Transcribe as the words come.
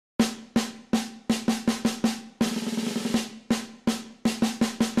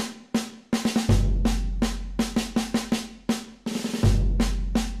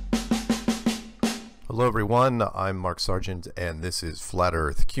Hello everyone, I'm Mark Sargent and this is Flat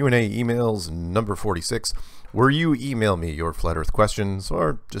Earth Q&A emails number 46, where you email me your Flat Earth questions,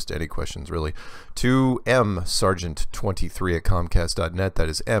 or just any questions really, to msargent23 at comcast.net. That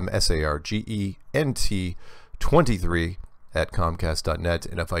is MSARGENT 23 at comcast.net.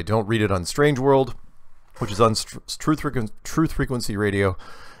 And if I don't read it on Strange World, which is on Truth Frequency Radio,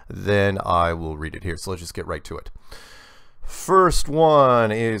 then I will read it here. So let's just get right to it. First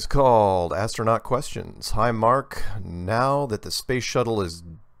one is called Astronaut Questions. Hi Mark, now that the space shuttle is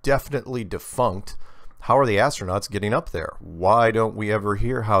definitely defunct, how are the astronauts getting up there? Why don't we ever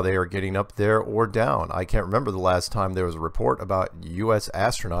hear how they are getting up there or down? I can't remember the last time there was a report about US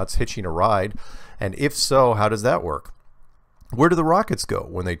astronauts hitching a ride, and if so, how does that work? Where do the rockets go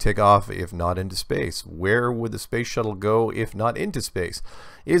when they take off if not into space? Where would the space shuttle go if not into space?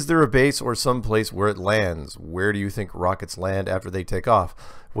 Is there a base or some place where it lands? Where do you think rockets land after they take off?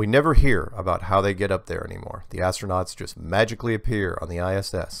 We never hear about how they get up there anymore. The astronauts just magically appear on the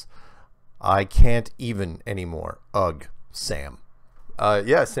ISS. I can't even anymore. Ugh, Sam.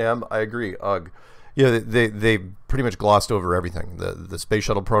 Yeah, Sam, I agree. Ugh. Yeah, they pretty much glossed over everything. The space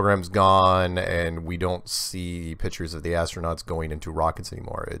shuttle program's gone, and we don't see pictures of the astronauts going into rockets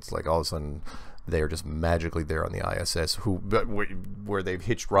anymore. It's like all of a sudden they are just magically there on the ISS, where they've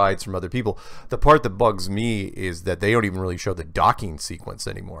hitched rides from other people. The part that bugs me is that they don't even really show the docking sequence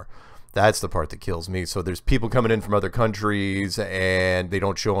anymore. That's the part that kills me. So there's people coming in from other countries, and they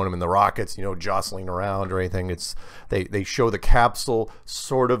don't show them in the rockets, you know, jostling around or anything. It's they show the capsule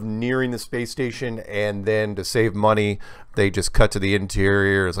sort of nearing the space station, and then to save money, they just cut to the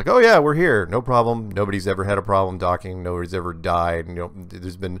interior. It's like, oh yeah, we're here, no problem. Nobody's ever had a problem docking. Nobody's ever died. You know,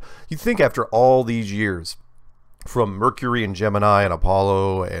 there's been. You think after all these years, from Mercury and Gemini and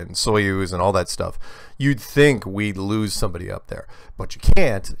Apollo and Soyuz and all that stuff, you'd think we'd lose somebody up there, but you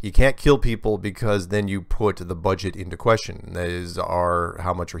can't. You can't kill people, because then you put the budget into question. That is,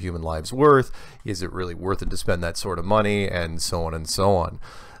 how much are human lives worth? Is it really worth it to spend that sort of money? And so on and so on.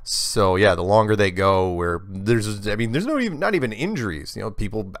 So yeah, the longer they go, where there's not even injuries. You know,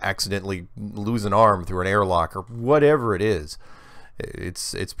 people accidentally lose an arm through an airlock or whatever it is.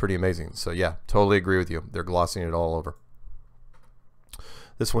 It's pretty amazing. So yeah, totally agree with you. They're glossing it all over.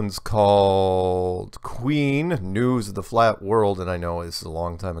 This one's called Queen, News of the Flat World, and I know this is a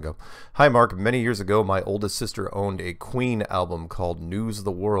long time ago. Hi Mark, many years ago my oldest sister owned a Queen album called News of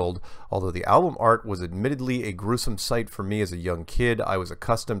the World. Although the album art was admittedly a gruesome sight for me as a young kid, I was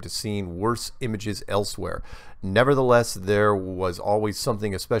accustomed to seeing worse images elsewhere. Nevertheless, there was always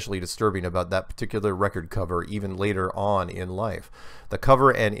something especially disturbing about that particular record cover, even later on in life. The cover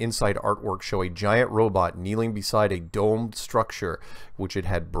and inside artwork show a giant robot kneeling beside a domed structure, which it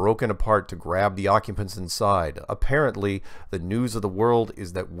had broken apart to grab the occupants inside. Apparently, the news of the world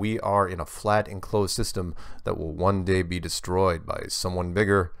is that we are in a flat, enclosed system that will one day be destroyed by someone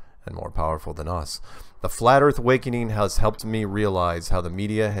bigger and more powerful than us. The Flat Earth Awakening has helped me realize how the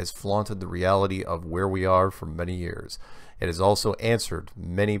media has flaunted the reality of where we are for many years. It has also answered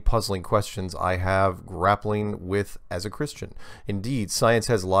many puzzling questions I have grappling with as a Christian. Indeed, science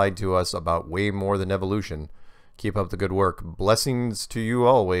has lied to us about way more than evolution. Keep up the good work. Blessings to you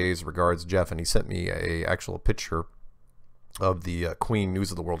always. Regards, Jeff. And he sent me a actual picture of the Queen News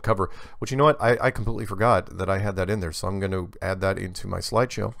of the World cover, which, you know what, I completely forgot that I had that in there, so I'm going to add that into my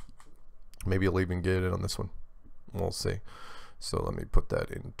slideshow. Maybe I'll even get it on this one. We'll see. So let me put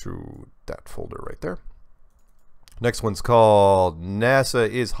that into that folder right there. Next one's called NASA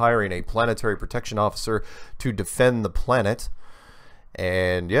is hiring a planetary protection officer to defend the planet.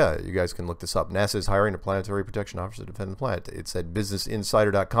 And yeah, you guys can look this up. NASA is hiring a planetary protection officer to defend the planet. It's at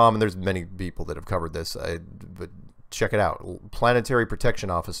businessinsider.com, and there's many people that have covered this. But check it out. Planetary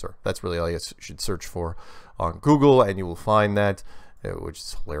protection officer. That's really all you should search for on Google, and you will find that, which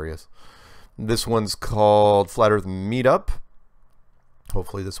is hilarious. This one's called Flat Earth Meetup.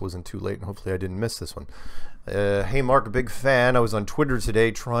 Hopefully this wasn't too late, and hopefully I didn't miss this one. Hey Mark, a big fan. I was on Twitter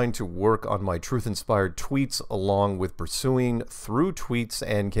today trying to work on my truth-inspired tweets along with pursuing through tweets,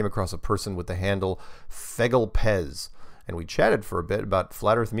 and came across a person with the handle FegelPez. And we chatted for a bit about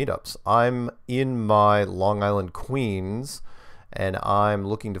Flat Earth meetups. I'm in my Long Island, Queens, and I'm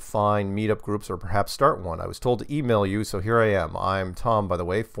looking to find meetup groups or perhaps start one. I was told to email you, so here I am. I'm Tom, by the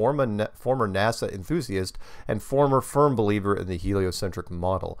way, former NASA enthusiast and former firm believer in the heliocentric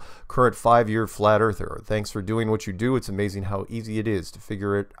model. Current 5-year flat earther. Thanks for doing what you do. It's amazing how easy it is to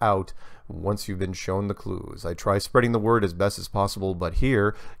figure it out once you've been shown the clues. I try spreading the word as best as possible, but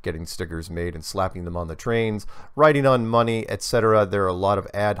here, getting stickers made and slapping them on the trains, writing on money, etc., there are a lot of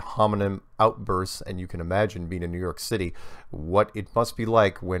ad hominem outbursts, and you can imagine being in New York City what it must be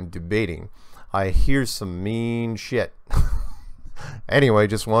like when debating. I hear some mean shit. Anyway,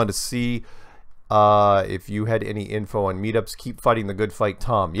 just wanted to see if you had any info on meetups. Keep fighting the good fight,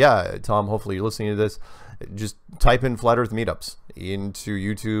 Tom. Yeah, Tom, hopefully you're listening to this. Just type in Flat Earth meetups into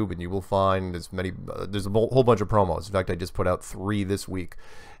YouTube and you will find as many. There's a whole bunch of promos. In fact, I just put out 3 this week.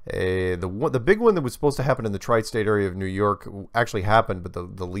 The big one that was supposed to happen in the tri-state area of New York actually happened, but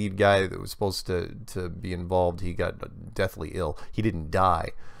the lead guy that was supposed to be involved, he got deathly ill. He didn't die,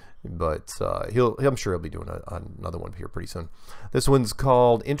 but I'm sure he'll be doing another one here pretty soon. This one's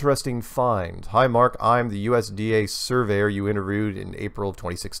called Interesting Find. Hi Mark, I'm the USDA surveyor you interviewed in April of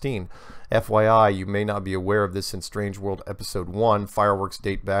 2016. FYI, you may not be aware of this since Strange World Episode 1. The fireworks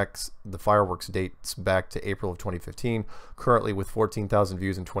dates back to April of 2015, currently with 14,000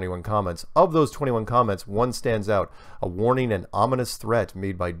 views and 21 comments. Of those 21 comments, one stands out, a warning and ominous threat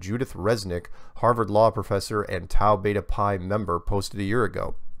made by Judith Resnick, Harvard law professor and Tau Beta Pi member, posted a year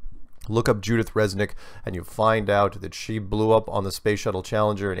ago. Look up Judith Resnick and you'll find out that she blew up on the Space Shuttle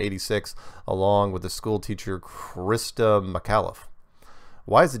Challenger in '86 along with the school teacher Krista McAuliffe.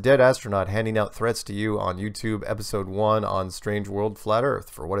 Why is a dead astronaut handing out threats to you on YouTube? Episode 1 on Strange World Flat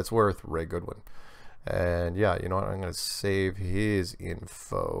Earth. For what it's worth, Ray Goodwin. And yeah, you know what? I'm going to save his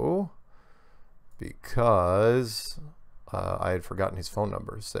info because I had forgotten his phone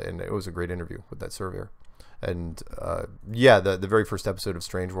numbers, and it was a great interview with that surveyor. And yeah, the very first episode of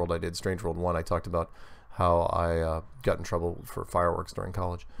Strange World I did, Strange World 1, I talked about how I got in trouble for fireworks during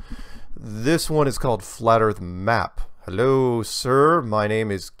college. This one is called Flat Earth Map. Hello, sir. My name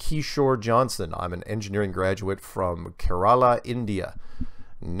is Kishore Johnson. I'm an engineering graduate from Kerala, India.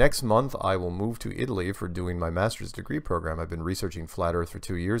 Next month, I will move to Italy for doing my master's degree program. I've been researching Flat Earth for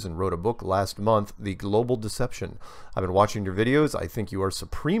 2 years and wrote a book last month, The Global Deception. I've been watching your videos. I think you are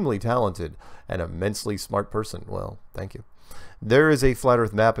supremely talented and immensely smart person. Well, thank you. There is a Flat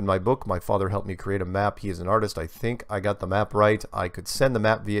Earth map in my book. My father helped me create a map. He is an artist. I think I got the map right. I could send the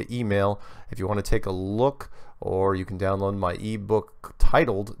map via email if you want to take a look, or you can download my ebook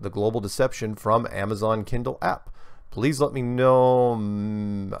titled The Global Deception from Amazon Kindle app. Please let me know.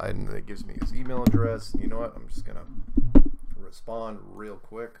 And it gives me his email address. You know what? I'm just going to respond real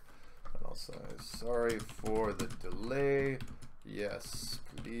quick. And I'll say, sorry for the delay. Yes,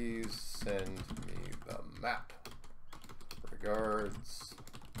 please send me the map. Regards,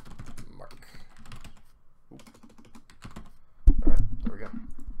 Mark. Oop. All right, there we go.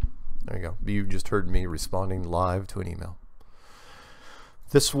 There you go. You just heard me responding live to an email.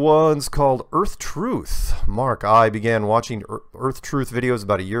 This one's called Earth Truth. Mark, I began watching Earth Truth videos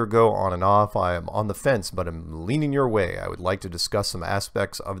about a year ago on and off. I am on the fence, but I'm leaning your way. I would like to discuss some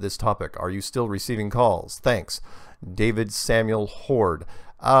aspects of this topic. Are you still receiving calls? Thanks. David Samuel Horde.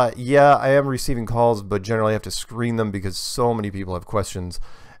 Yeah, I am receiving calls, but generally I have to screen them because so many people have questions.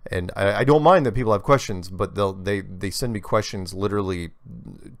 And I don't mind that people have questions, but they send me questions literally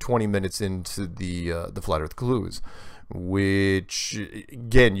 20 minutes into the Flat Earth Clues, which,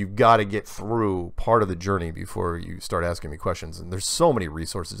 again, you've got to get through part of the journey before you start asking me questions. And there's so many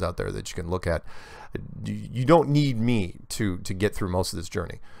resources out there that you can look at. You don't need me to get through most of this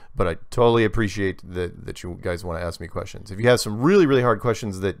journey, but I totally appreciate that you guys want to ask me questions. If you have some really, really hard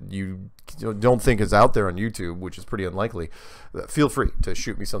questions that you don't think is out there on YouTube, which is pretty unlikely, feel free to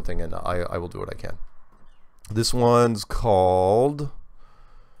shoot me something and I will do what I can. This one's called,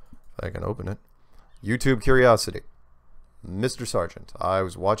 if I can open it, YouTube Curiosity. Mr. Sargent, I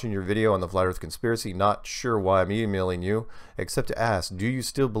was watching your video on the Flat Earth Conspiracy, not sure why I'm emailing you, except to ask, do you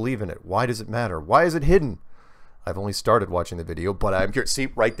still believe in it? Why does it matter? Why is it hidden? I've only started watching the video, but I'm curious. See,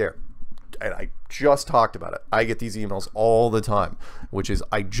 right there. And I just talked about it. I get these emails all the time, which is,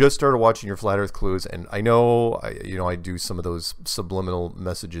 I just started watching your Flat Earth Clues, and I know, I do some of those subliminal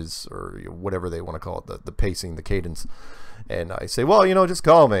messages, or whatever they want to call it, the pacing, the cadence. And I say, well, just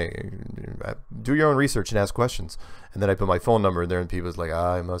call me. Do your own research and ask questions. And then I put my phone number in there, and people's like,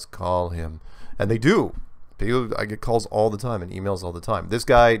 I must call him. And they do. I get calls all the time and emails all the time. This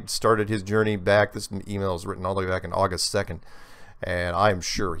guy started his journey back. This email is written all the way back in August 2nd. And I'm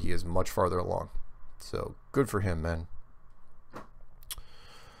sure he is much farther along. So good for him, man.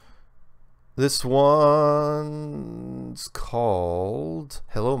 This one's called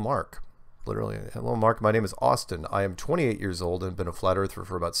Hello, Mark. Literally, hello, Mark. My name is Austin. I am 28 years old and been a flat earther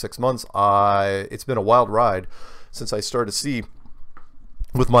for about 6 months. It's been a wild ride since I started to see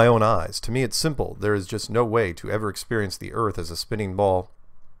with my own eyes. To me, it's simple. There is just no way to ever experience the Earth as a spinning ball.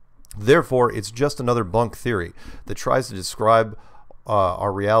 Therefore, it's just another bunk theory that tries to describe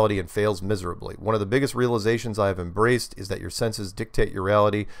our reality and fails miserably. One of the biggest realizations I have embraced is that your senses dictate your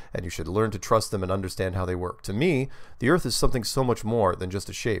reality, and you should learn to trust them and understand how they work. To me, the earth is something so much more than just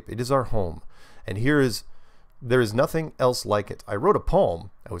a shape. It is our home, and there is nothing else like it. I wrote a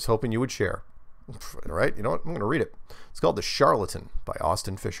poem I was hoping you would share. All right, you know what? I'm going to read it. It's called The Charlatan by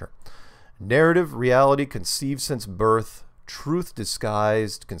Austin Fisher. Narrative reality conceived since birth, truth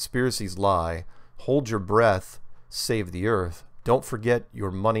disguised, conspiracies lie. Hold your breath, save the earth. Don't forget your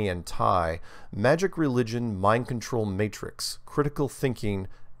money and tie. Magic religion, mind control matrix. Critical thinking,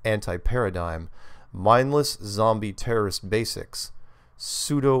 anti-paradigm. Mindless zombie terrorist basics.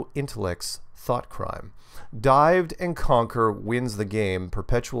 Pseudo-intellects, thought crime. Dived and conquer wins the game.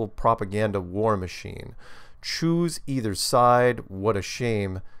 Perpetual propaganda war machine. Choose either side, what a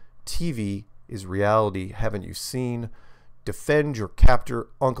shame. TV is reality, haven't you seen? Defend your captor,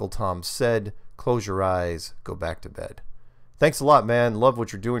 Uncle Tom said. Close your eyes, go back to bed. Thanks a lot, man. Love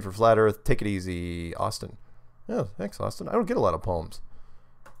what you're doing for Flat Earth. Take it easy, Austin. Yeah, thanks, Austin. I don't get a lot of poems.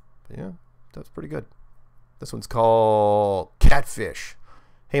 But yeah, that's pretty good. This one's called Catfish.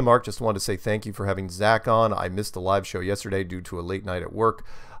 Hey, Mark, just wanted to say thank you for having Zach on. I missed the live show yesterday due to a late night at work.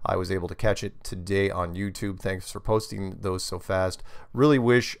 I was able to catch it today on YouTube. Thanks for posting those so fast. Really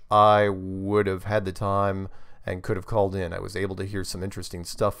wish I would have had the time and could have called in. I was able to hear some interesting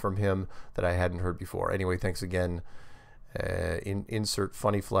stuff from him that I hadn't heard before. Anyway, thanks again. Insert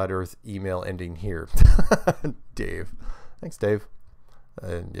funny flat earth email ending here. Dave. Thanks, Dave.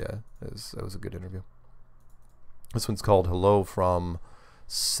 And yeah, that was a good interview. This one's called Hello from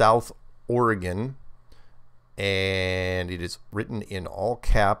South Oregon, and it is written in all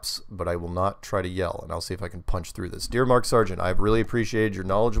caps, but I will not try to yell, and I'll see if I can punch through this. Dear Mark Sargent, I've really appreciated your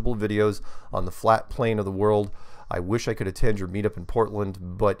knowledgeable videos on the flat plane of the world. I wish I could attend your meetup in Portland,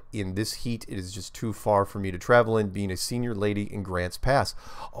 but in this heat, it is just too far for me to travel in, being a senior lady in Grants Pass.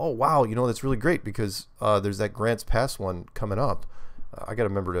 Oh, wow. You know, that's really great because there's that Grants Pass one coming up. I got to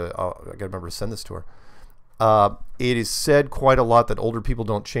remember to send this to her. It is said quite a lot that older people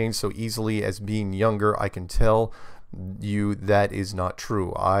don't change so easily as being younger. I can tell you that is not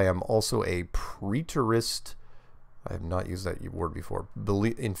true. I am also a preterist. I have not used that word before.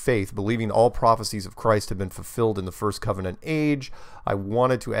 In faith, believing all prophecies of Christ have been fulfilled in the first covenant age. I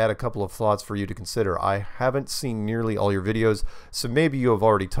wanted to add a couple of thoughts for you to consider. I haven't seen nearly all your videos, so maybe you have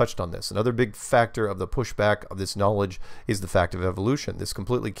already touched on this. Another big factor of the pushback of this knowledge is the fact of evolution. This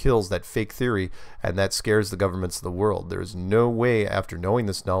completely kills that fake theory, and that scares the governments of the world. There is no way, after knowing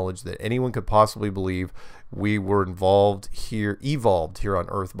this knowledge, that anyone could possibly believe we were evolved here on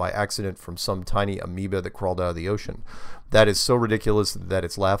Earth by accident from some tiny amoeba that crawled out of the ocean. That is so ridiculous that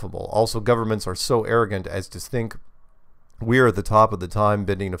it's laughable. Also, governments are so arrogant as to think we are at the top of the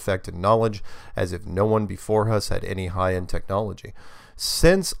time-bending effect in knowledge, as if no one before us had any high-end technology.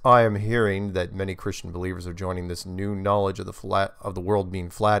 Since I am hearing that many Christian believers are joining this new knowledge of the world being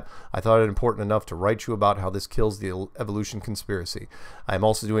flat, I thought it important enough to write you about how this kills the evolution conspiracy. I am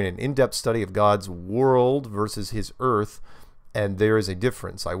also doing an in-depth study of God's world versus his earth, and there is a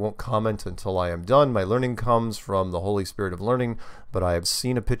difference. I won't comment until I am done. My learning comes from the Holy Spirit of learning, but I have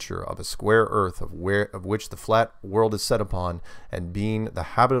seen a picture of a square earth of which the flat world is set upon, and being the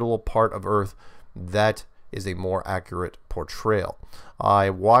habitable part of earth, that is a more accurate portrayal. I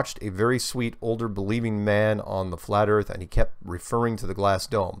watched a very sweet older believing man on the flat earth, and he kept referring to the glass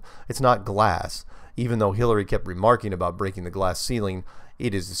dome. It's not glass. Even though Hillary kept remarking about breaking the glass ceiling,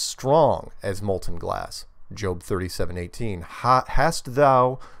 it is as strong as molten glass. Job 37:18. Hast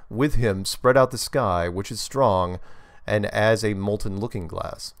thou with him spread out the sky, which is strong, and as a molten looking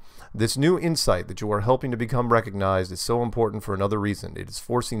glass. This new insight that you are helping to become recognized is so important for another reason. It is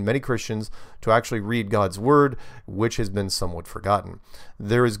forcing many Christians to actually read God's Word, which has been somewhat forgotten.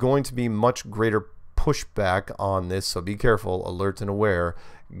 There is going to be much greater pushback on this, so be careful, alert, and aware.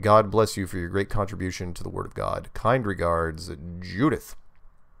 God bless you for your great contribution to the Word of God. Kind regards, Judith.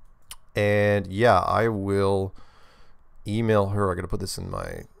 And yeah, I will email her. I got to put this in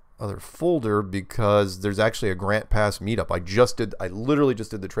my other folder because there's actually a Grant Pass meetup. I literally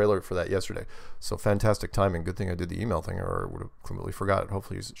just did the trailer for that yesterday. So fantastic timing. Good thing I did the email thing, or I would have completely forgot it.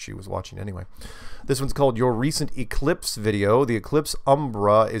 Hopefully she was watching anyway. This one's called Your Recent Eclipse Video. The eclipse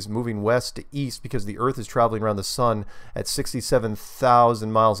umbra is moving west to east because the Earth is traveling around the sun at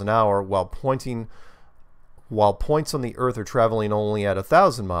 67,000 miles an hour while points on the Earth are traveling only at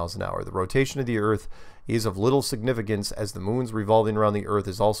 1,000 miles an hour. The rotation of the Earth is of little significance, as the moon's revolving around the Earth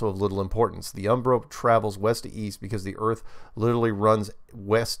is also of little importance. The umbra travels west to east because the Earth literally runs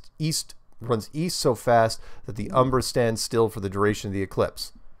east so fast that the umbra stands still for the duration of the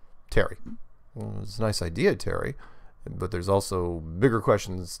eclipse. Terry. Well, it's a nice idea, Terry. But there's also bigger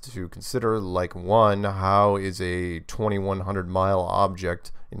questions to consider, like one, how is a 2,100-mile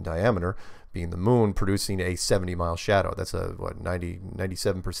object in diameter, being the moon, producing a 70-mile shadow? That's a, what,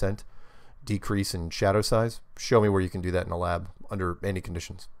 97% decrease in shadow size? Show me where you can do that in a lab under any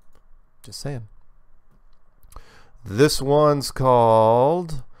conditions. Just saying. This one's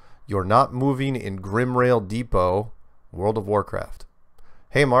called You're Not Moving in Grimrail Depot, World of Warcraft.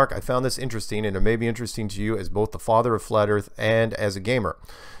 Hey Mark, I found this interesting, and it may be interesting to you as both the father of Flat Earth and as a gamer.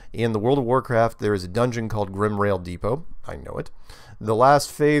 In the World of Warcraft, there is a dungeon called Grimrail Depot. I know it. The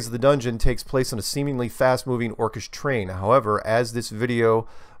last phase of the dungeon takes place on a seemingly fast-moving orcish train. However, as this video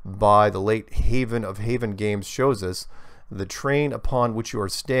by the late Haven of Haven Games shows us, the train upon which you are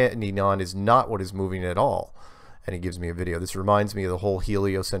standing on is not what is moving at all. And he gives me a video. This reminds me of the whole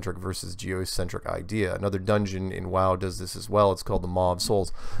heliocentric versus geocentric idea. Another dungeon in WoW does this as well. It's called the Maw of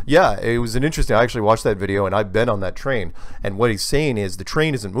Souls. Yeah, it was an interesting. I actually watched that video, and I've been on that train. And what he's saying is the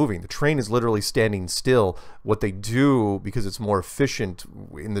train isn't moving. The train is literally standing still. What they do, because it's more efficient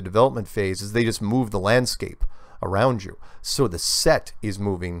in the development phase, is they just move the landscape around you. So the set is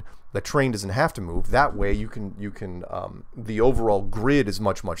moving. The train doesn't have to move. That way the overall grid is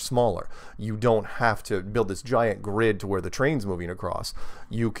much smaller. You don't have to build this giant grid to where the train's moving across.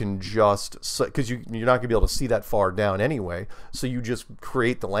 You can just, because you're not going to be able to see that far down anyway, so you just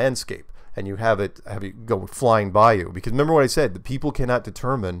create the landscape and you have it go flying by you. Because remember what I said, the people cannot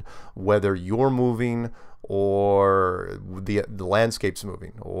determine whether you're moving or the landscape's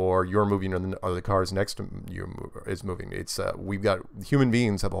moving, or you're moving, or the cars next to you is moving. It's we've got, human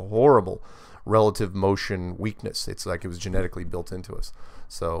beings have a horrible relative motion weakness. It's like it was genetically built into us.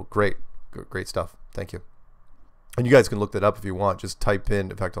 So great stuff. Thank you. And you guys can look that up if you want. Just type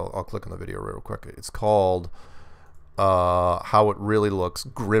in fact, I'll click on the video real quick. It's called How It Really Looks,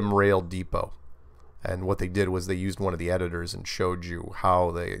 Grimrail Depot. And what they did was they used one of the editors and showed you how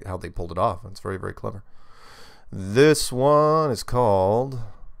they pulled it off. It's very clever. This one is called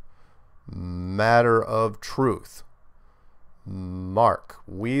Matter of Truth. Mark,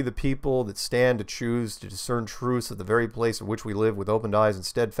 we the people that stand to choose to discern truths of the very place in which we live with open eyes and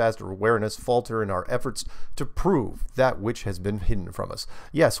steadfast awareness falter in our efforts to prove that which has been hidden from us.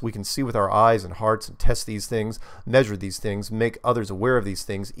 Yes, we can see with our eyes and hearts and test these things, measure these things, make others aware of these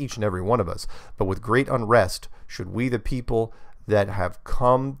things, each and every one of us. But with great unrest, should we the people that have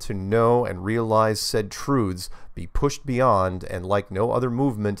come to know and realize said truths be pushed beyond, and like no other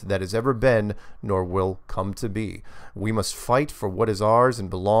movement that has ever been nor will come to be, we must fight for what is ours and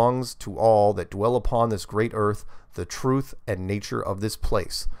belongs to all that dwell upon this great earth, the truth and nature of this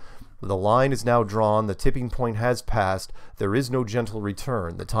place. The line is now drawn, the tipping point has passed, there is no gentle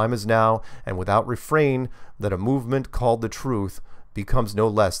return. The time is now, and without refrain, that a movement called the truth becomes no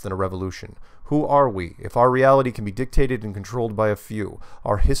less than a revolution. Who are we, if our reality can be dictated and controlled by a few,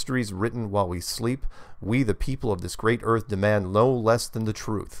 our histories written while we sleep? We, the people of this great earth, demand no less than the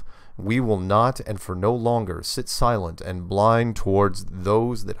truth. We will not, and for no longer, sit silent and blind towards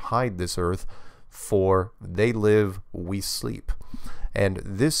those that hide this earth, for they live, we sleep. And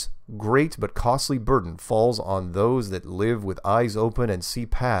this great but costly burden falls on those that live with eyes open and see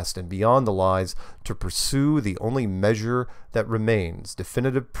past and beyond the lies, to pursue the only measure that remains,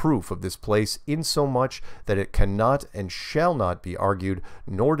 definitive proof of this place, insomuch that it cannot and shall not be argued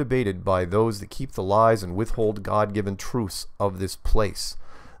nor debated by those that keep the lies and withhold God-given truths of this place.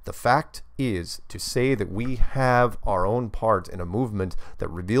 The fact is, to say that we have our own part in a movement that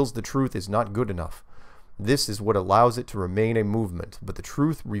reveals the truth is not good enough. This is what allows it to remain a movement, but the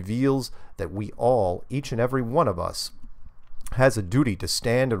truth reveals that we all, each and every one of us, has a duty to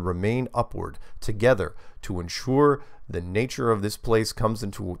stand and remain upward, together, to ensure the nature of this place comes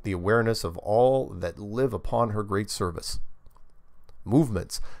into the awareness of all that live upon her great service.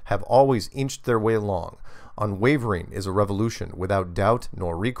 Movements have always inched their way along. Unwavering is a revolution, without doubt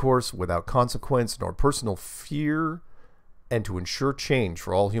nor recourse, without consequence nor personal fear, and to ensure change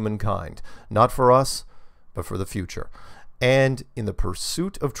for all humankind, not for us, but for the future. And in the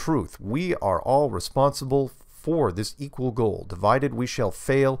pursuit of truth, we are all responsible for this equal goal. Divided we shall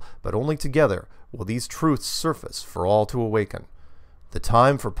fail, but only together will these truths surface for all to awaken. The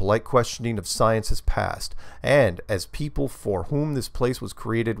time for polite questioning of science has passed, and as people for whom this place was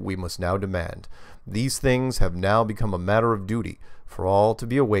created, we must now demand. These things have now become a matter of duty for all to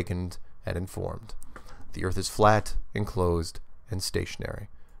be awakened and informed. The earth is flat, enclosed, and stationary.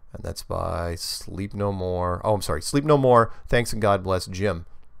 And that's by Sleep No More. Oh, I'm sorry, Sleep No More. Thanks and God bless, Jim.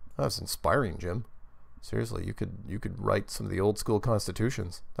 That was inspiring, Jim. Seriously, you could write some of the old school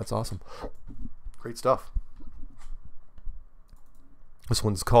constitutions. That's awesome. Great stuff. This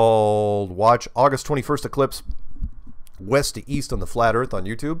one's called Watch August 21st Eclipse. west to east on the flat earth on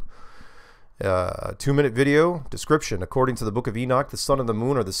YouTube. 2-minute video description. According to the book of Enoch, the sun and the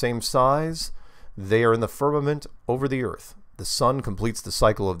moon are the same size. They are in the firmament over the earth. The sun completes the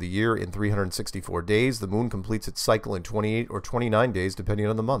cycle of the year in 364 days. The moon completes its cycle in 28 or 29 days, depending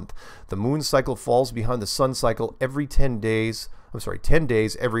on the month. The moon cycle falls behind the sun cycle every 10 days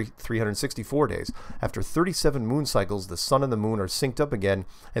every 364 days. After 37 moon cycles, the sun and the moon are synced up again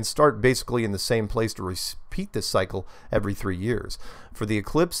and start basically in the same place to repeat this cycle every 3 years. For the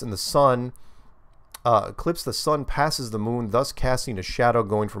eclipse, the sun passes the moon, thus casting a shadow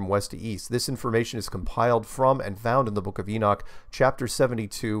going from west to east. This information is compiled from and found in the book of Enoch, chapter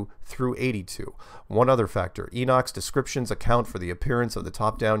 72 through 82. One other factor, Enoch's descriptions account for the appearance of the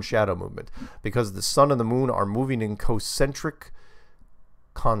top-down shadow movement. Because the sun and the moon are moving in concentric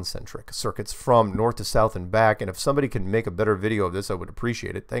circuits from north to south and back, and if somebody can make a better video of this, I would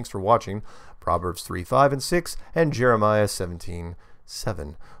appreciate it. Thanks for watching Proverbs 3, 5, and 6, and Jeremiah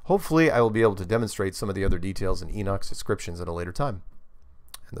 17:7. Hopefully I will be able to demonstrate some of the other details in Enoch's descriptions at a later time.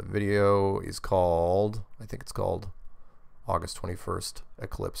 And the video is called, I think it's called August 21st,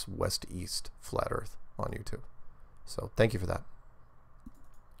 Eclipse West-East Flat Earth on YouTube. So thank you for that.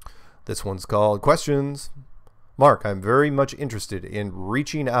 This one's called Questions. Mark, I'm very much interested in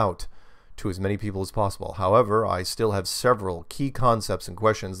reaching out to as many people as possible. However, I still have several key concepts and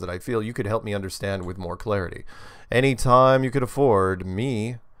questions that I feel you could help me understand with more clarity. Any time you could afford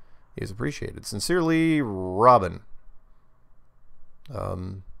me is appreciated. Sincerely, Robin.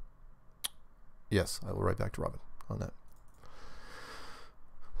 Yes, I will write back to Robin on that.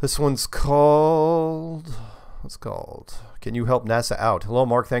 This one's called... What's called? Can you help NASA out? Hello,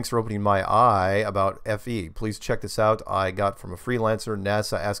 Mark. Thanks for opening my eye about FE. Please check this out. I got from a freelancer,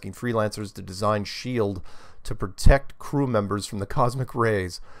 NASA asking freelancers to design shield to protect crew members from the cosmic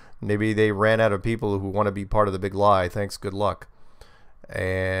rays. Maybe they ran out of people who want to be part of the big lie. Thanks. Good luck.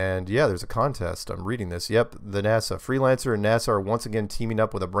 And yeah, there's a contest. I'm reading this. Yep, the NASA freelancer and NASA are once again teaming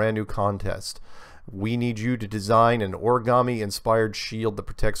up with a brand new contest. We need you to design an origami-inspired shield that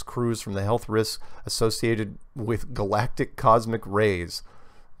protects crews from the health risks associated with galactic cosmic rays.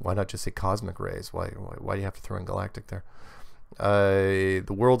 Why not just say cosmic rays? Why do you have to throw in galactic there?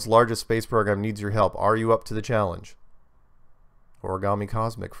 The world's largest space program needs your help. Are you up to the challenge? Origami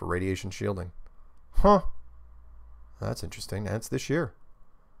Cosmic for radiation shielding. Huh. That's interesting. And it's this year.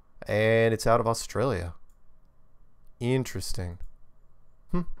 And it's out of Australia. Interesting.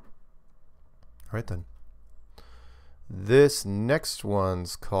 All right then. This next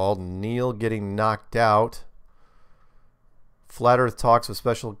one's called Neil Getting Knocked Out. Flat Earth Talks with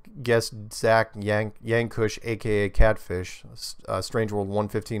special guest Zach Yankush, aka Catfish. Strange World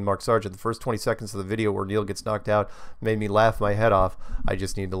 115, Mark Sargent. The first 20 seconds of the video where Neil gets knocked out made me laugh my head off. I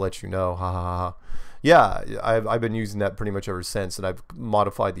just need to let you know. Ha ha ha. Yeah, I've been using that pretty much ever since, and I've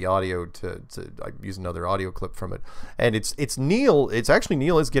modified the audio to I use another audio clip from it, and it's Neil. It's actually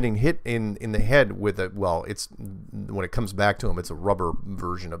Neil is getting hit in the head with a, well, it's when it comes back to him, it's a rubber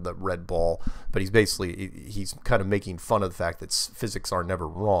version of the red ball, but he's kind of making fun of the fact that physics are never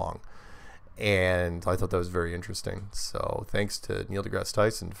wrong, and I thought that was very interesting. So thanks to Neil deGrasse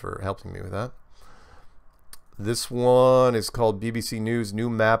Tyson for helping me with that. This one is called BBC News New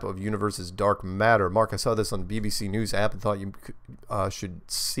Map of Universe's Dark Matter. Mark, I saw this on BBC News app and thought you should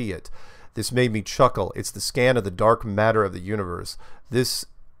see it. This made me chuckle. It's the scan of the dark matter of the universe.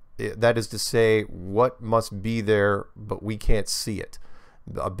 That is to say, what must be there, but we can't see it.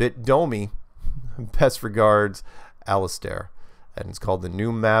 A bit domey. Best regards, Alistair. And it's called the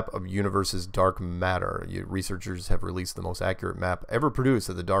New Map of Universe's Dark Matter. Researchers have released the most accurate map ever produced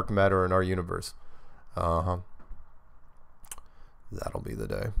of the dark matter in our universe. That'll be the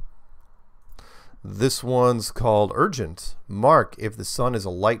day. This one's called Urgent. Mark, if the sun is a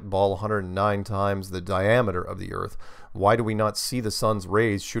light ball 109 times the diameter of the earth, why do we not see the sun's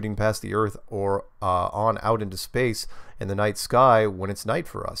rays shooting past the earth or on out into space in the night sky when it's night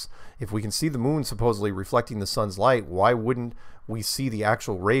for us? If we can see the moon supposedly reflecting the sun's light, why wouldn't we see the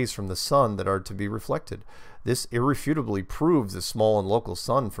actual rays from the sun that are to be reflected? This irrefutably proves the small and local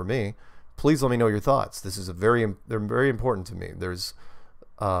sun for me. Please let me know your thoughts. This is they're very important to me. There's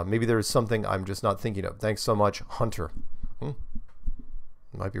maybe there's something I'm just not thinking of. Thanks so much, Hunter.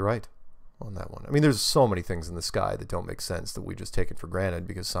 Might be right on that one. I mean, there's so many things in the sky that don't make sense that we just take it for granted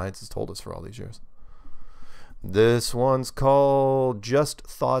because science has told us for all these years. This one's called Just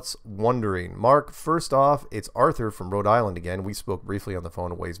Thoughts Wondering. Mark, first off, it's Arthur from Rhode Island again. We spoke briefly on the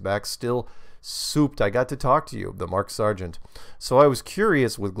phone a ways back. Still souped I got to talk to you, the Mark Sargent. So I was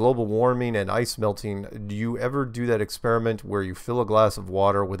curious, with global warming and ice melting, do you ever do that experiment where you fill a glass of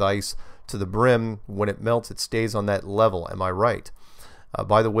water with ice to the brim? When it melts, it stays on that level. Am I right?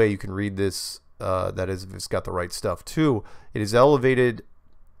 By the way, you can read this, that is, if it's got the right stuff too. It is elevated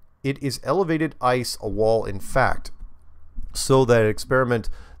ice, a wall, in fact. So that experiment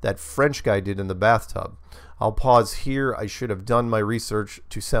that French guy did in the bathtub. I'll pause here. I should have done my research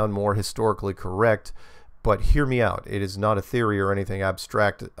to sound more historically correct, but hear me out. It is not a theory or anything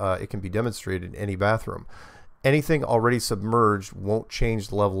abstract. It can be demonstrated in any bathroom. Anything already submerged won't change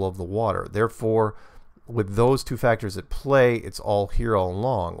the level of the water. Therefore, with those two factors at play, it's all here all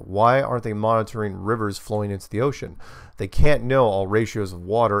along. Why aren't they monitoring rivers flowing into the ocean? They can't know all ratios of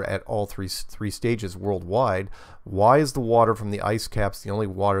water at all three stages worldwide. Why is the water from the ice caps the only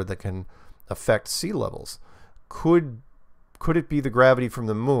water that can affect sea levels? Could it be the gravity from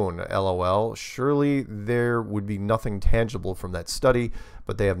the moon? LOL. Surely there would be nothing tangible from that study,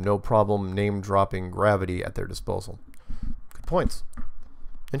 but they have no problem name-dropping gravity at their disposal. Good points.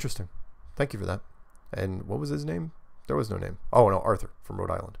 Interesting. Thank you for that. And what was his name? There was no name. Oh, no, Arthur from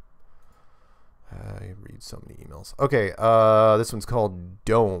Rhode Island. I read so many emails. Okay, this one's called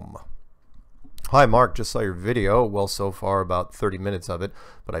Dome. Hi, Mark. Just saw your video. Well, so far about 30 minutes of it,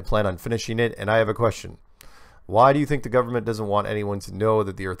 but I plan on finishing it, and I have a question. Why do you think the government doesn't want anyone to know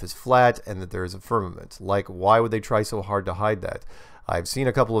that the Earth is flat and that there is a firmament? Like, why would they try so hard to hide that? I've seen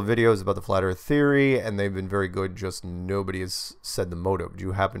a couple of videos about the flat Earth theory, and they've been very good, just nobody has said the motive. Do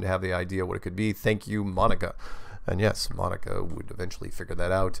you happen to have the idea what it could be? Thank you, Monica. And yes, Monica would eventually figure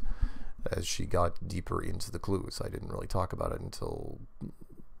that out as she got deeper into the clues. I didn't really talk about it until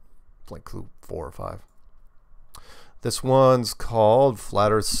like clue 4 or 5. This one's called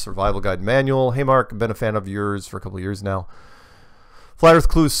Flat Earth Survival Guide Manual. Hey Mark, been a fan of yours for a couple of years now. Flat Earth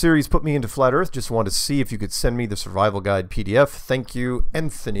Clues series put me into Flat Earth. Just wanted to see if you could send me the survival guide PDF. Thank you,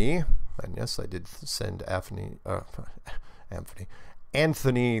 Anthony. And yes, I did send Anthony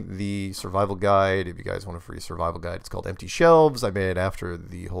the survival guide. If you guys want a free survival guide, it's called Empty Shelves. I made it after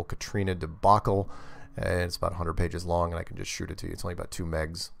the whole Katrina debacle, and it's about 100 pages long, and I can just shoot it to you. It's only about 2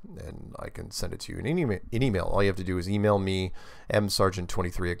 megs, and I can send it to you in email. All you have to do is email me,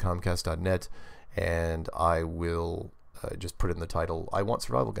 msargent23@comcast.net, and I will just put in the title, I want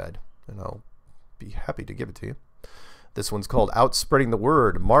survival guide, and I'll be happy to give it to you. This one's called Outspreading the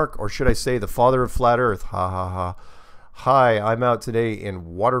Word. Mark, or should I say the father of flat earth, ha ha ha. Hi, I'm out today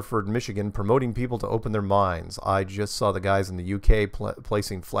in Waterford, Michigan, promoting people to open their minds. I just saw the guys in the UK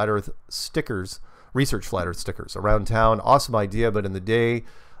placing flat earth stickers, research flat earth stickers around town. Awesome idea, but in the day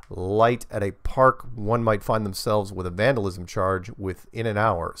light at a park, one might find themselves with a vandalism charge within an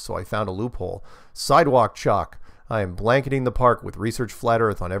hour. So I found a loophole. Sidewalk chalk. I am blanketing the park with research flat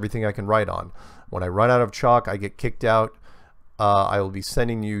earth on everything I can write on. When I run out of chalk, I get kicked out. I will be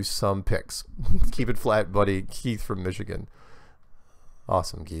sending you some pics. Keep it flat, buddy. Keith from Michigan.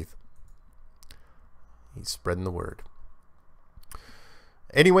 Awesome, Keith. He's spreading the word.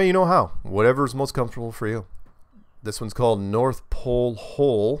 Anyway, you know how. Whatever's most comfortable for you. This one's called North Pole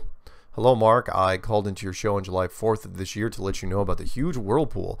Hole. Hello, Mark. I called into your show on July 4th of this year to let you know about the huge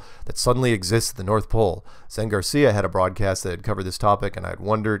whirlpool that suddenly exists at the North Pole. Zen Garcia had a broadcast that had covered this topic, and I had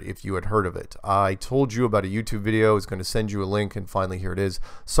wondered if you had heard of it. I told you about a YouTube video. I was going to send you a link, and finally here it is.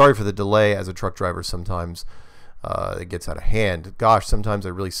 Sorry for the delay. As a truck driver, sometimes it gets out of hand. Gosh, sometimes I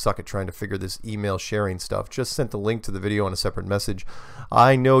really suck at trying to figure this email sharing stuff. Just sent the link to the video on a separate message.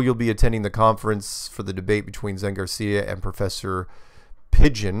 I know you'll be attending the conference for the debate between Zen Garcia and Professor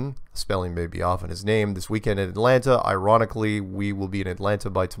Pigeon, spelling may be off on his name, this weekend in Atlanta. Ironically, we will be in Atlanta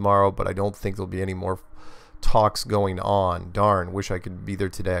by tomorrow, but I don't think there'll be any more talks going on. Darn, wish I could be there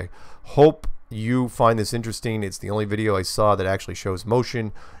today. Hope you find this interesting. It's the only video I saw that actually shows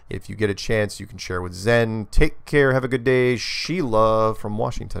motion. If you get a chance, you can share with Zen. Take care. Have a good day. Sheila from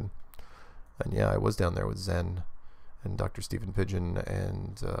Washington. And yeah, I was down there with Zen and Dr. Stephen Pigeon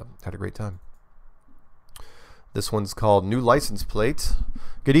and had a great time. This one's called New License Plate.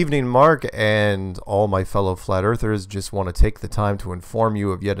 Good evening, Mark, and all my fellow Flat Earthers. Just want to take the time to inform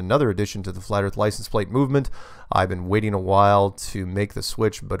you of yet another addition to the Flat Earth License Plate movement. I've been waiting a while to make the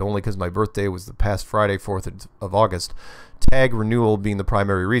switch, but only because my birthday was the past Friday, 4th of August. Tag renewal being the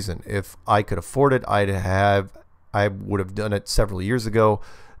primary reason. If I could afford it, I would have done it several years ago.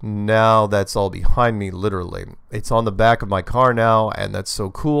 Now that's all behind me, literally. It's on the back of my car now, and that's so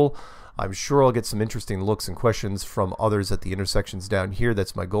cool. I'm sure I'll get some interesting looks and questions from others at the intersections down here.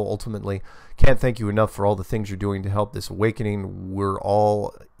 That's my goal ultimately. Can't thank you enough for all the things you're doing to help this awakening. We're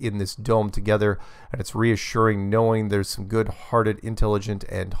all in this dome together, and it's reassuring knowing there's some good-hearted, intelligent,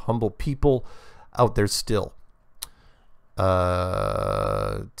 and humble people out there still.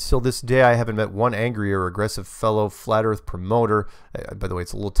 Till this day, I haven't met one angry or aggressive fellow flat earth promoter. By the way,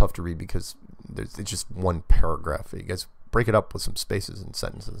 it's a little tough to read because it's just one paragraph. You guys break it up with some spaces and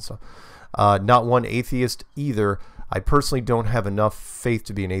sentences and stuff. Not one atheist either. I personally don't have enough faith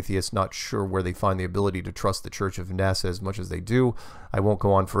to be an atheist. Not sure where they find the ability to trust the Church of NASA as much as they do. I won't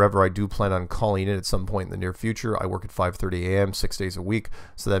go on forever. I do plan on calling in at some point in the near future. I work at 5:30 a.m. 6 days a week,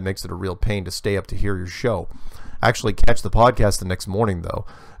 so that makes it a real pain to stay up to hear your show. Actually catch the podcast the next morning, though.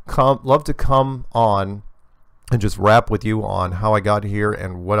 Love to come on and just rap with you on how I got here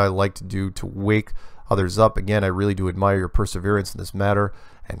and what I like to do to wake others up. Again, I really do admire your perseverance in this matter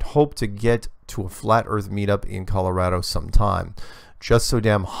and hope to get to a flat earth meetup in Colorado sometime. Just so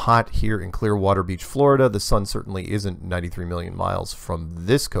damn hot here in Clearwater Beach, Florida. The sun certainly isn't 93 million miles from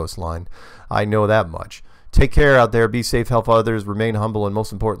this coastline. I know that much. Take care out there. Be safe, help others, remain humble, and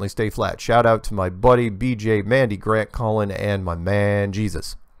most importantly, stay flat. Shout out to my buddy, BJ, Mandy, Grant, Colin, and my man,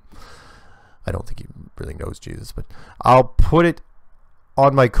 Jesus. I don't think he really knows Jesus, but I'll put it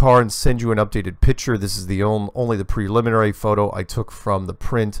on my car and send you an updated picture. This is the only the preliminary photo I took from the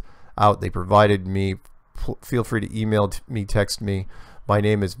print out they provided me. Feel free to email me, text me. My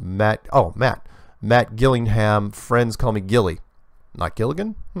name is Matt. Oh, Matt Gillingham. Friends call me Gilly. Not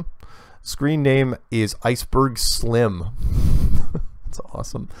Gilligan? Screen name is Iceberg Slim. That's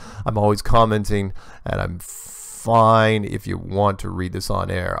awesome. I'm always commenting, and I'm fine if you want to read this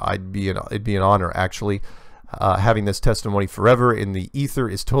on air. It'd be an honor, actually. Having this testimony forever in the ether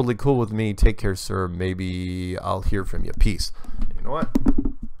is totally cool with me. Take care, sir. Maybe I'll hear from you. Peace. You know what?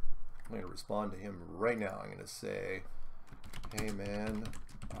 I'm going to respond to him right now. I'm going to say, hey, man,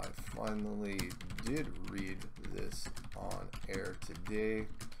 I finally did read this on air today.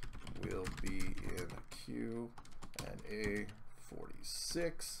 Will be in Q&A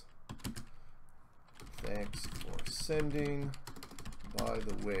 46. Thanks for sending. By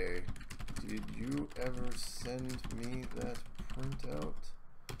the way, did you ever send me that printout?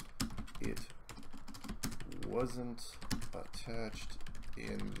 It wasn't attached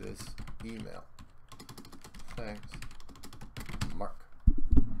in this email. Thanks, Mark.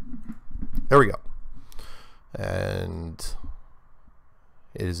 There we go. And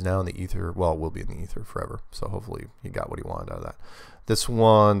it is now in the ether. Well, it will be in the ether forever. So hopefully he got what he wanted out of that. This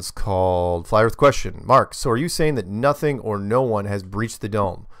one's called Flat Earth Question. Mark, so are you saying that nothing or no one has breached the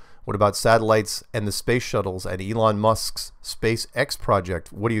dome? What about satellites and the space shuttles and Elon Musk's SpaceX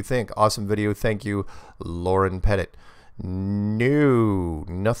project? What do you think? Awesome video. Thank you, Lauren Pettit. No,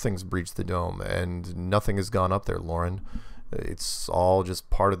 nothing's breached the dome and nothing has gone up there, Lauren. It's all just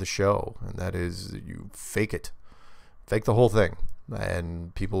part of the show, and that is you fake it. Fake the whole thing.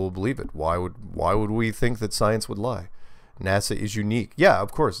 And people will believe it. Why would we think that science would lie? NASA is unique. Yeah,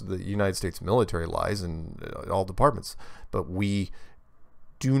 of course, the United States military lies in all departments, but we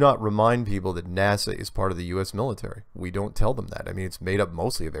do not remind people that NASA is part of the U.S. military. We don't tell them that. I mean, it's made up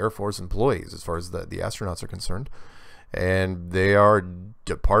mostly of Air Force employees as far as the astronauts are concerned, and they are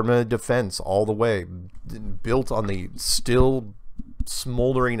Department of Defense all the way, built on the still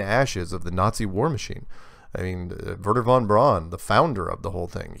smoldering ashes of the Nazi war machine. I mean, Wernher von Braun, the founder of the whole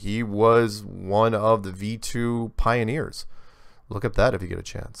thing, he was one of the V2 pioneers. Look at that if you get a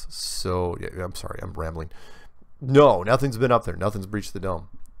chance. So, yeah, I'm sorry, I'm rambling. No, nothing's been up there. Nothing's breached the dome.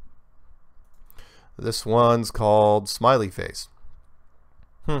 This one's called Smiley Face.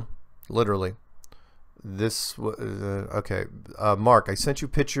 Literally. This, okay. Mark, I sent you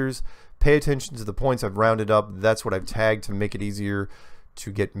pictures. Pay attention to the points I've rounded up. That's what I've tagged to make it easier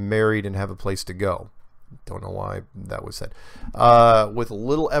to get married and have a place to go. Don't know why that was said. With a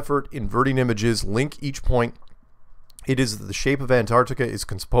little effort, inverting images, link each point. It is the shape of Antarctica is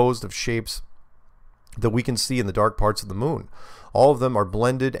composed of shapes that we can see in the dark parts of the moon. All of them are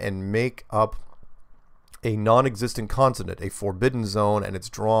blended and make up a non-existent continent, a forbidden zone, and it's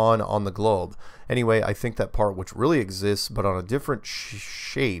drawn on the globe. Anyway, I think that part which really exists, but on a different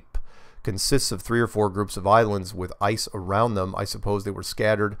shape, consists of 3 or 4 groups of islands with ice around them. I suppose they were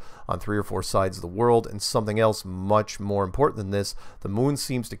scattered on 3 or 4 sides of the world. And something else much more important than this, the moon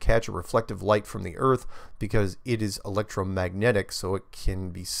seems to catch a reflective light from the earth because it is electromagnetic, so it can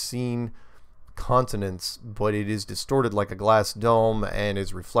be seen continents, but it is distorted like a glass dome and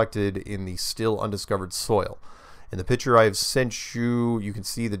is reflected in the still undiscovered soil. In the picture I have sent you, you can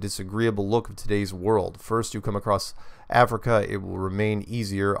see the disagreeable look of today's world. First, you come across Africa, it will remain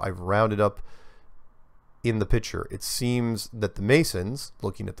easier. I've rounded up in the picture. It seems that the Masons,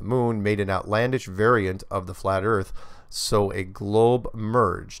 looking at the moon, made an outlandish variant of the flat Earth, so a globe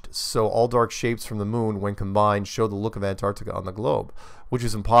merged. So all dark shapes from the moon, when combined, show the look of Antarctica on the globe, which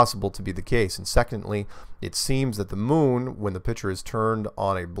is impossible to be the case. And secondly, it seems that the moon, when the picture is turned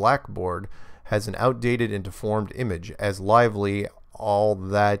on a blackboard, has an outdated and deformed image, as lively all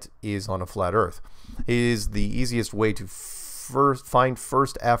that is on a flat Earth. It is the easiest way to find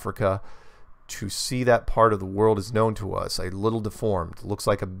first Africa, to see that part of the world is known to us, a little deformed, looks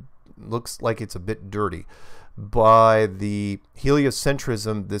like it's a bit dirty. By the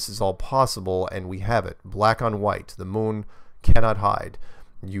heliocentrism, this is all possible, and we have it, black on white. The moon cannot hide.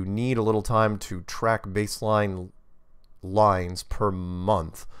 You need a little time to track baseline lines per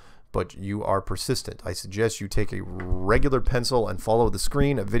month, but you are persistent. I suggest you take a regular pencil and follow the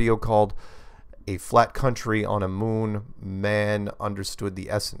screen. A video called "A Flat Country on a Moon Man Understood the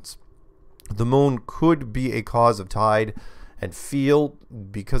Essence." The moon could be a cause of tide and feel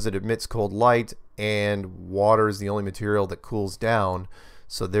because it emits cold light, and water is the only material that cools down,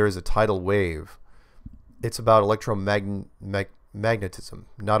 so there is a tidal wave. It's about electromagnetism,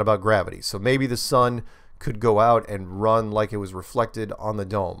 not about gravity. So maybe the sun could go out and run like it was reflected on the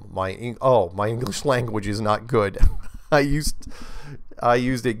dome. My English language is not good. I used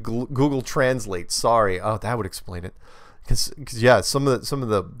a Google Translate. Sorry. Oh, that would explain it. Because yeah, some of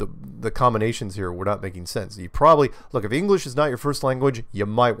the combinations here were not making sense. You probably look, if English is not your first language, you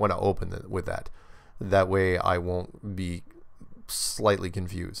might want to open it with that. That way, I won't be slightly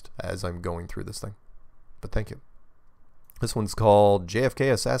confused as I'm going through this thing. But thank you. This one's called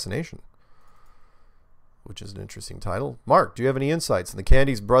JFK Assassination, which is an interesting title. Mark, do you have any insights on the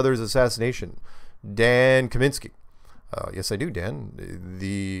Kennedy's brothers' assassination? Dan Kaminsky. Yes, I do, Dan.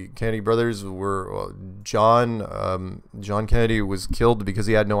 The Kennedy brothers were John Kennedy was killed because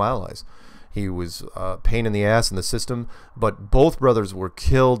he had no allies. He was a pain in the ass in the system, but both brothers were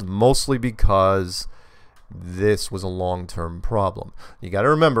killed mostly because this was a long-term problem. You got to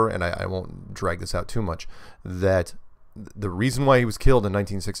remember, and I won't drag this out too much, that the reason why he was killed in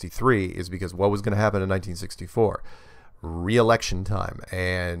 1963 is because what was going to happen in 1964? Re-election time.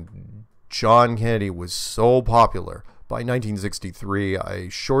 And John Kennedy was so popular by 1963,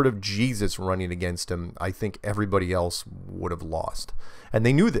 short of Jesus running against him, I think everybody else would have lost. And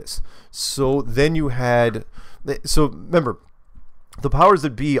they knew this. So then you had... So remember, the powers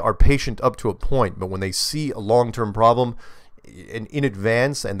that be are patient up to a point, but when they see a long-term problem in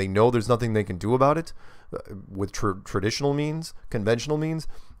advance and they know there's nothing they can do about it, with traditional means, conventional means,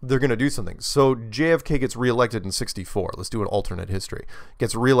 they're going to do something. So JFK gets reelected in 64. Let's do an alternate history.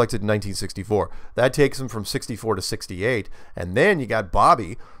 Gets reelected in 1964. That takes him from 64 to 68. And then you got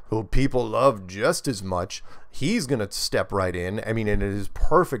Bobby, who people love just as much. He's going to step right in. I mean, and it is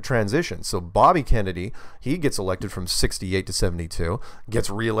perfect transition. So Bobby Kennedy, he gets elected from 68 to 72. Gets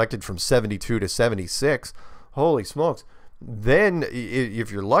reelected from 72 to 76. Holy smokes. Then, if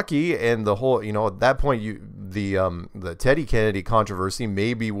you're lucky, and the whole, at that point, the Teddy Kennedy controversy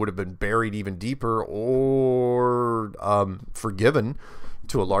maybe would have been buried even deeper, or forgiven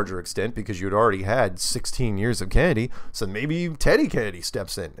to a larger extent, because you'd already had 16 years of Kennedy. So maybe Teddy Kennedy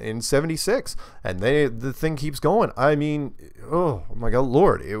steps in 76, and the thing keeps going. I mean, oh my God,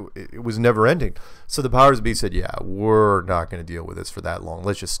 Lord, it was never ending. So the powers that be said, yeah, we're not going to deal with this for that long.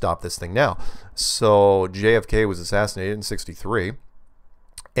 Let's just stop this thing now. So JFK was assassinated in 63,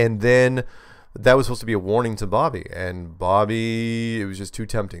 and then that was supposed to be a warning to Bobby. And Bobby, it was just too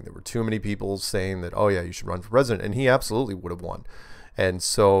tempting. There were too many people saying that, oh yeah, you should run for president, and he absolutely would have won. And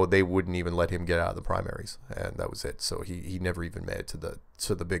so they wouldn't even let him get out of the primaries, and that was it. So he never even made it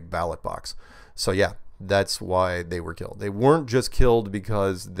to the big ballot box. So yeah, that's why they were killed. They weren't just killed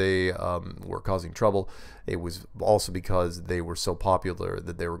because they were causing trouble. It was also because they were so popular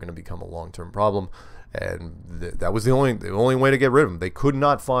that they were going to become a long-term problem, and that was the only way to get rid of them. They could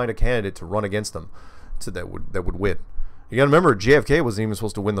not find a candidate to run against them that would win. You got to remember, JFK wasn't even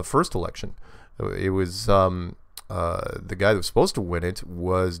supposed to win the first election. It was the guy that was supposed to win it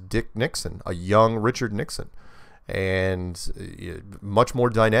was Dick Nixon, a young Richard Nixon, and much more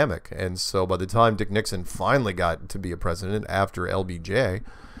dynamic. And so by the time Dick Nixon finally got to be a president after LBJ,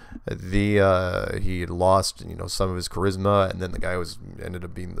 he had lost some of his charisma, and then the guy ended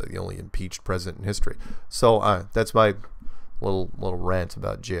up being the only impeached president in history. So that's my little rant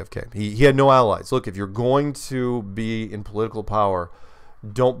about JFK. He had no allies. Look, if you're going to be in political power,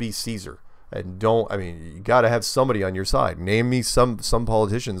 don't be Caesar. And you got to have somebody on your side. Name me some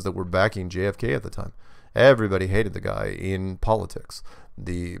politicians that were backing JFK at the time. Everybody hated the guy in politics.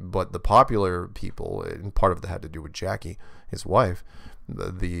 But the popular people, and part of that had to do with Jackie, his wife,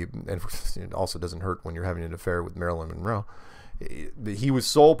 and it also doesn't hurt when you're having an affair with Marilyn Monroe. He was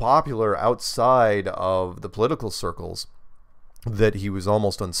so popular outside of the political circles that he was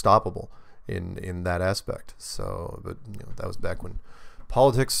almost unstoppable in that aspect. So, but that was back when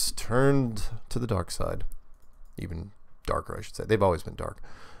politics turned to the dark side, even darker, I should say. They've always been dark.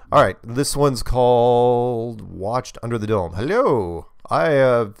 All right, this one's called Watched Under the Dome. Hello. I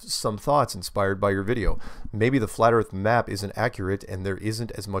have some thoughts inspired by your video. Maybe the flat earth map isn't accurate and there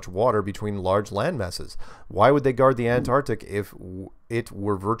isn't as much water between large land masses. Why would they guard the Antarctic if it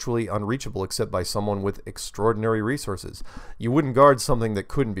were virtually unreachable except by someone with extraordinary resources? You wouldn't guard something that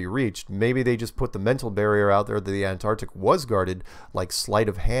couldn't be reached. Maybe they just put the mental barrier out there that the Antarctic was guarded, like sleight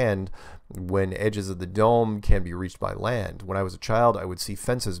of hand, when edges of the dome can be reached by land. When I was a child, I would see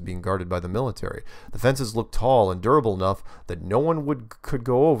fences being guarded by the military. The fences looked tall and durable enough that no one could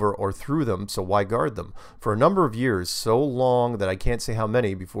go over or through them, so why guard them? For a number of years, so long that I can't say how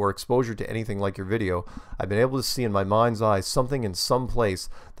many, before exposure to anything like your video, I've been able to see in my mind's eye something in some place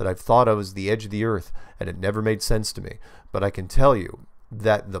that I've thought of as the edge of the earth, and it never made sense to me. But I can tell you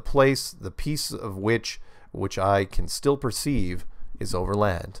that the place, the piece of which I can still perceive, is over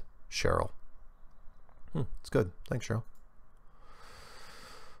land. Cheryl. It's good. Thanks, Cheryl.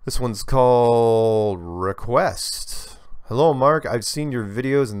 This one's called Request. Hello, Mark. I've seen your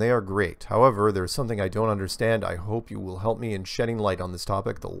videos and they are great. However, there's something I don't understand. I hope you will help me in shedding light on this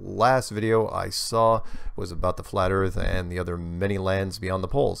topic. The last video I saw was about the flat earth and the other many lands beyond the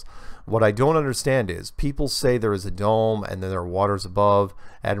poles. What I don't understand is people say there is a dome and then there are waters above.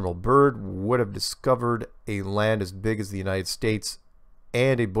 Admiral Byrd would have discovered a land as big as the United States,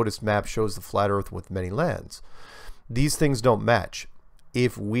 and a Buddhist map shows the flat earth with many lands. These things don't match.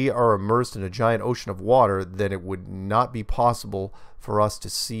 If we are immersed in a giant ocean of water, then it would not be possible for us to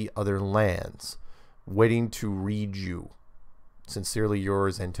see other lands. Waiting to read you. Sincerely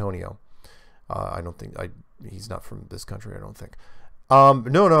yours, Antonio. I don't think he's not from this country, I don't think.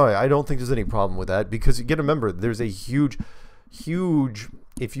 No, I don't think there's any problem with that, because you got to remember, there's a huge,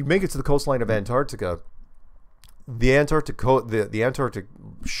 if you make it to the coastline of Antarctica, the Antarctic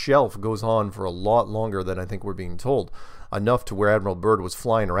shelf goes on for a lot longer than I think we're being told. Enough to where Admiral Byrd was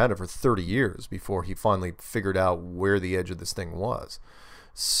flying around it for 30 years before he finally figured out where the edge of this thing was.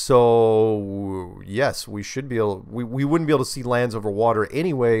 So yes, we should be able. We wouldn't be able to see lands over water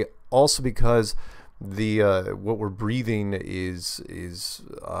anyway. Also because the what we're breathing is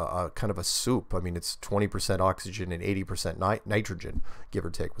kind of a soup. I mean, it's 20% oxygen and 80% nitrogen, give or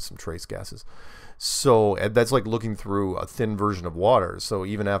take, with some trace gases. So that's like looking through a thin version of water. So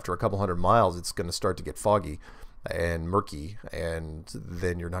even after a couple hundred miles, it's going to start to get foggy and murky, and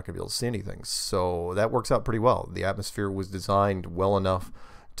then you're not going to be able to see anything. So that works out pretty well. The atmosphere was designed well enough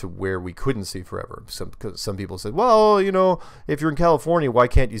to where we couldn't see forever. Some people said, well, if you're in California, why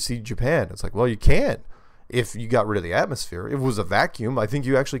can't you see Japan? It's like, well, you can if you got rid of the atmosphere. If it was a vacuum, I think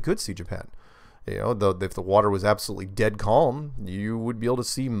you actually could see Japan. Though if the water was absolutely dead calm, you would be able to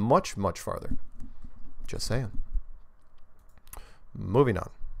see much, much farther. Just saying. Moving on.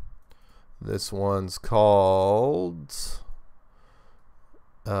 This one's called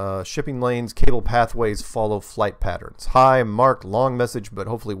Shipping Lanes, Cable Pathways Follow Flight Patterns. Hi, Mark. Long message, but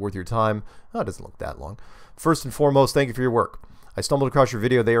hopefully worth your time. Oh, it doesn't look that long. First and foremost, thank you for your work. I stumbled across your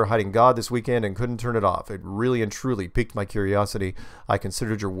video, They Are Hiding God, this weekend and couldn't turn it off. It really and truly piqued my curiosity. I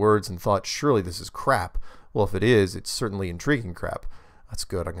considered your words and thought, surely this is crap. Well, if it is, it's certainly intriguing crap. That's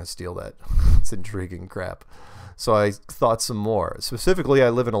good. I'm going to steal that. It's intriguing crap. So I thought some more. Specifically, I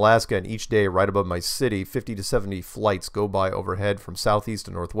live in Alaska, and each day right above my city, 50 to 70 flights go by overhead from southeast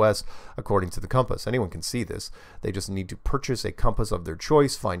to northwest, according to the compass. Anyone can see this. They just need to purchase a compass of their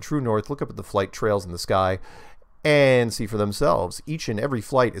choice, find true north, look up at the flight trails in the sky, and see for themselves. Each and every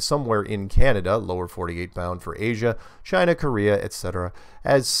flight is somewhere in Canada, lower 48 bound for Asia, China, Korea, etc.,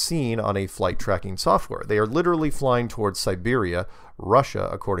 as seen on a flight tracking software. They are literally flying towards Siberia, Russia,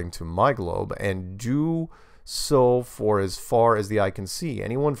 according to my globe, and do so for as far as the eye can see.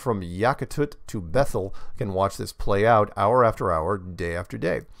 Anyone from Yakutsk to Bethel can watch this play out hour after hour, day after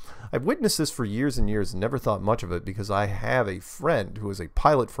day. I've witnessed this for years and years and never thought much of it because I have a friend who is a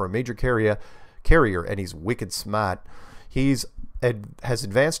pilot for a major carrier, and he's wicked smart. Has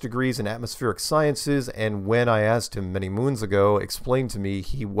advanced degrees in atmospheric sciences, and when I asked him many moons ago, explained to me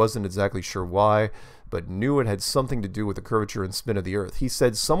he wasn't exactly sure why, but knew it had something to do with the curvature and spin of the Earth. He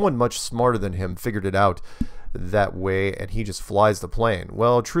said someone much smarter than him figured it out that way, and he just flies the plane.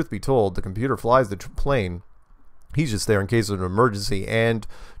 Well, truth be told, the computer flies the plane. He's just there in case of an emergency and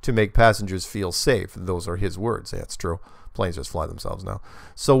to make passengers feel safe. Those are his words. That's true. Planes just fly themselves now.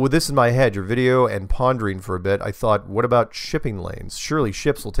 So with this in my head, your video, and pondering for a bit, I thought, what about shipping lanes? Surely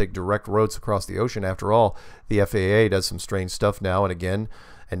ships will take direct routes across the ocean. After all, the FAA does some strange stuff now and again.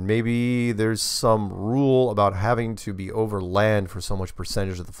 And maybe there's some rule about having to be over land for so much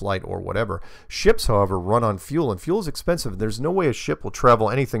percentage of the flight or whatever. Ships, however, run on fuel, and fuel is expensive. There's no way a ship will travel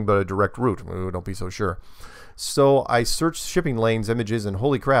anything but a direct route. Ooh, don't be so sure. So I searched shipping lanes images, and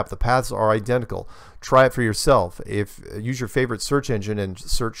holy crap, the paths are identical. Try it for yourself. Use your favorite search engine and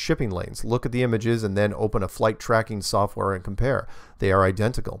search shipping lanes. Look at the images and then open a flight tracking software and compare. They are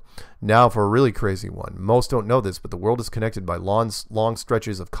identical. Now for a really crazy one. Most don't know this, but the world is connected by long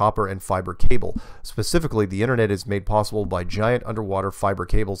stretches of copper and fiber cable. Specifically, the internet is made possible by giant underwater fiber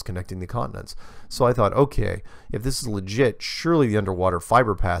cables connecting the continents. So I thought, okay, if this is legit, surely the underwater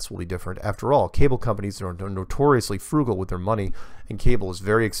fiber paths will be different. After all, cable companies are notoriously frugal with their money, and cable is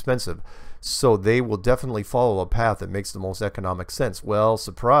very expensive. So they will definitely follow a path that makes the most economic sense. Well,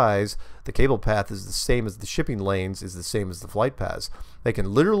 surprise, the cable path is the same as the shipping lanes, is the same as the flight paths. They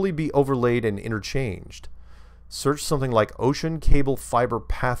can literally be overlaid and interchanged. Search something like ocean cable fiber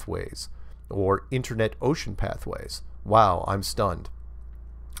pathways or internet ocean pathways. Wow, I'm stunned.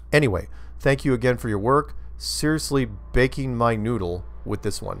 Anyway, thank you again for your work. Seriously baking my noodle with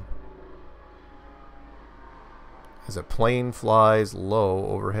this one. As a plane flies low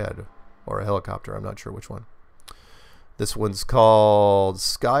overhead. Or a helicopter, I'm not sure which one. This one's called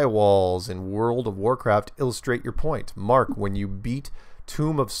Skywalls in World of Warcraft Illustrate Your Point. Mark, when you beat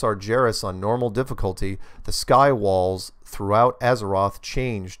Tomb of Sargeras on normal difficulty, the sky walls throughout Azeroth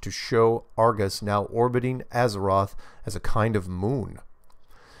changed to show Argus now orbiting Azeroth as a kind of moon.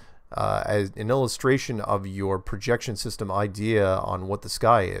 As an illustration of your projection system idea on what the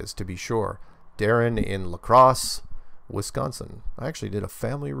sky is, to be sure. Darren in La Crosse, Wisconsin. I actually did a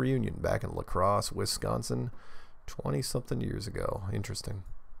family reunion back in La Crosse, Wisconsin 20-something years ago. Interesting.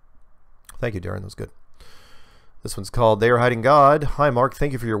 Thank you, Darren. That was good. This one's called They Are Hiding God. Hi, Mark.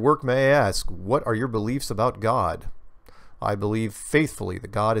 Thank you for your work. May I ask, what are your beliefs about God? I believe faithfully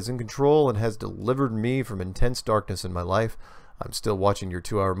that God is in control and has delivered me from intense darkness in my life. I'm still watching your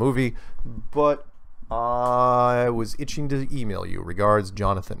 2-hour movie, but I was itching to email you. Regards,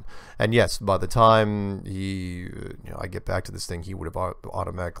 Jonathan. And yes, by the time I get back to this thing, he would have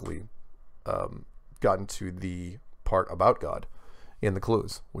automatically gotten to the part about God in the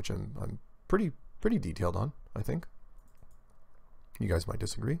clues, which I'm pretty detailed on, I think. You guys might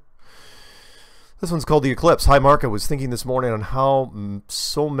disagree. This one's called The Eclipse. Hi, Mark. I was thinking this morning on how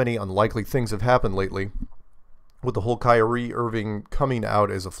so many unlikely things have happened lately. With the whole Kyrie Irving coming out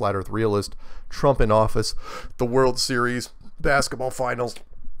as a flat earth realist, Trump in office, the World Series, basketball finals.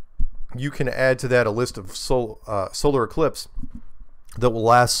 You can add to that a list of solar eclipse that will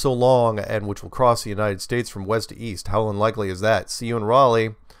last so long and which will cross the United States from west to east. How unlikely is that? See you in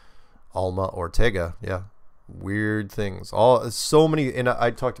Raleigh. Alma Ortega. Yeah. Weird things. So many, and I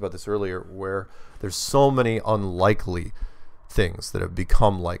talked about this earlier, where there's so many unlikely things that have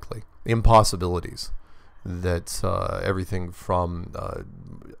become likely. Impossibilities. That everything from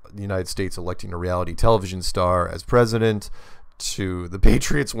the United States electing a reality television star as president to the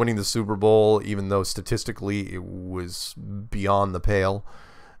Patriots winning the Super Bowl, even though statistically it was beyond the pale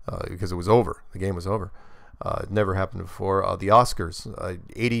because it was over. The game was over. It never happened before. The Oscars,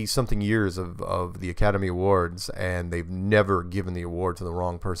 80-something years of the Academy Awards, and they've never given the award to the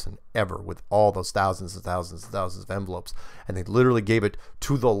wrong person, ever, with all those thousands and thousands and thousands of envelopes. And they literally gave it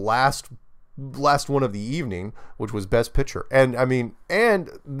to the last one of the evening, which was Best Picture. And I mean, and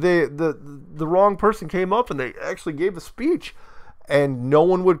the wrong person came up and they actually gave a speech, and no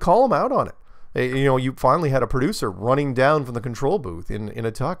one would call them out on it. You know, you finally had a producer running down from the control booth in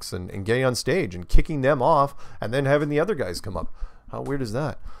a tux and getting on stage and kicking them off, and then having the other guys come up. How weird is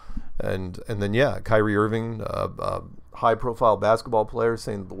that? And then yeah, Kyrie Irving, high profile basketball player,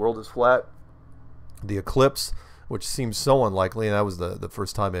 saying the world is flat. The eclipse, which seems so unlikely, and that was the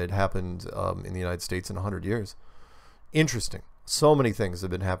first time it had happened in the United States in 100 years. Interesting. So many things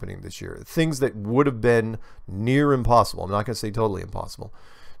have been happening this year. Things that would have been near impossible. I'm not going to say totally impossible.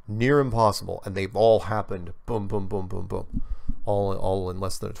 Near impossible, and they've all happened. Boom, boom, boom, boom, boom. All in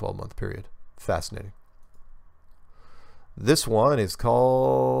less than a 12-month period. Fascinating. This one is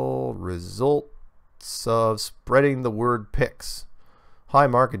called Results of Spreading the Word Pics. Hi,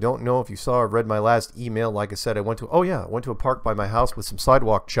 Mark. I don't know if you saw or read my last email. Like I said, I went to a park by my house with some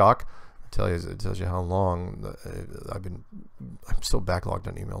sidewalk chalk. It tells you how long I'm so backlogged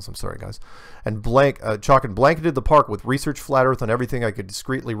on emails. I'm sorry, guys. And chalk and blanketed the park with research flat earth on everything I could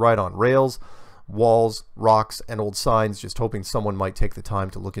discreetly write on rails. walls, rocks, and old signs, just hoping someone might take the time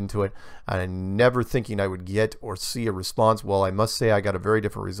to look into it, and never thinking I would get or see a response. Well, I must say I got a very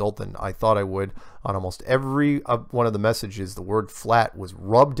different result than I thought I would. On almost every one of the messages, the word flat was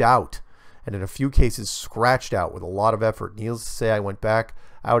rubbed out, and in a few cases scratched out with a lot of effort. Needless to say, I went back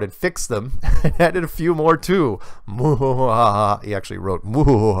out and fixed them and added a few more too. He actually wrote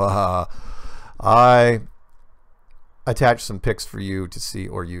I attached some pics for you to see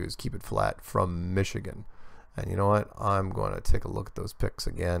or use. Keep it flat, from Michigan. And you know what? I'm going to take a look at those pics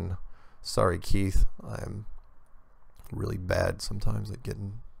again. Sorry, Keith. I'm really bad sometimes at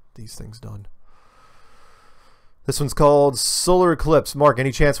getting these things done. This one's called Solar Eclipse. Mark,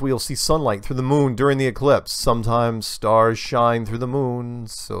 any chance we'll see sunlight through the moon during the eclipse? Sometimes stars shine through the moon,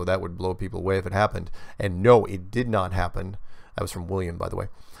 so that would blow people away if it happened. And no, it did not happen. That was from William, by the way.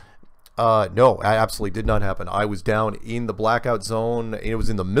 No, it absolutely did not happen. I was down in the blackout zone. It was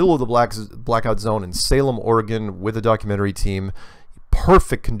in the middle of the blackout zone in Salem, Oregon, with a documentary team.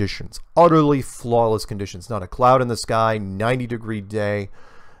 Perfect conditions, utterly flawless conditions. Not a cloud in the sky, 90-degree day,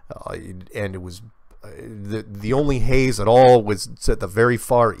 and it was the only haze at all was at the very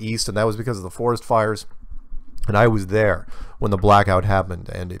far east, and that was because of the forest fires. And I was there when the blackout happened,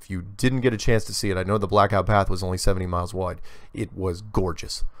 and if you didn't get a chance to see it, I know the blackout path was only 70 miles wide. It was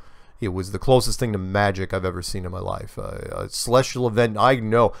gorgeous. It was the closest thing to magic I've ever seen in my life. A celestial event, I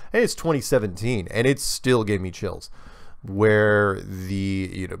know, and it's 2017, and it still gave me chills. Where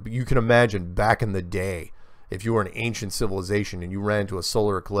you can imagine back in the day, if you were an ancient civilization and you ran into a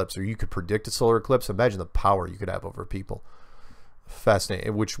solar eclipse, or you could predict a solar eclipse, imagine the power you could have over people.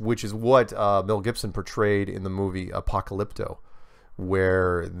 Fascinating, which is what Mel Gibson portrayed in the movie Apocalypto,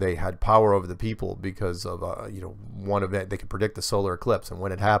 where they had power over the people because of one event. They could predict the solar eclipse, and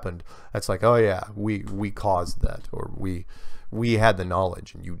when it happened, that's like, oh yeah, we caused that, or we had the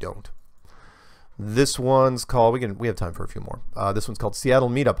knowledge and you don't. This one's called, we have time for a few more. This one's called Seattle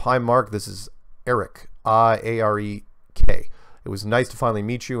Meetup. Hi Mark, this is Eric, I-A-R-E-K. It was nice to finally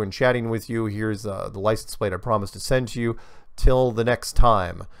meet you and chatting with you. Here's the license plate I promised to send to you. Till the next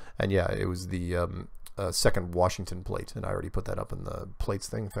time. And yeah, it was the second Washington plate, and I already put that up in the plates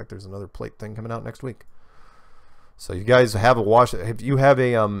thing. In fact, there's another plate thing coming out next week. So you guys have if you have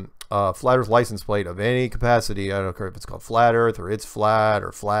a flat Earth license plate of any capacity, I don't care if it's called Flat Earth or It's Flat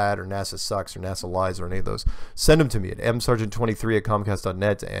or NASA Sucks or NASA Lies or any of those, send them to me at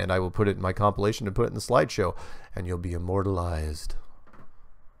msargent23@comcast.net, and I will put it in my compilation and put it in the slideshow, and you'll be immortalized.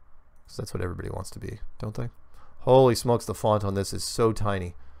 So that's what everybody wants to be, don't they? Holy smokes, the font on this is so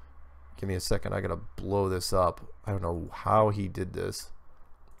tiny. Give me a second, I gotta blow this up. I don't know how he did this.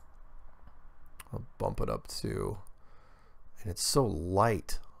 I'll bump it up too. And it's so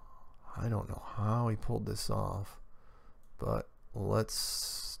light. I don't know how he pulled this off. But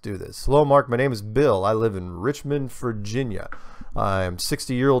let's do this. Hello Mark, my name is Bill. I live in Richmond, Virginia. I am a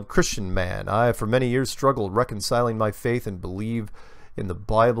 60-year-old Christian man. I have for many years struggled reconciling my faith and believe in the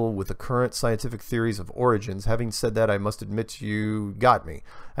Bible with the current scientific theories of origins. Having said that, I must admit you got me.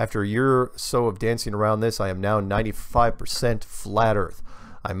 After a year or so of dancing around this, I am now 95% flat Earth.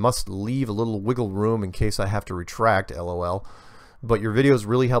 I must leave a little wiggle room in case I have to retract, LOL. But your videos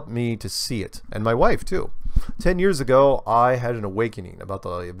really helped me to see it, and my wife too. 10 years ago, I had an awakening about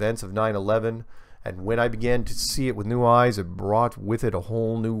the events of 9/11, and when I began to see it with new eyes, it brought with it a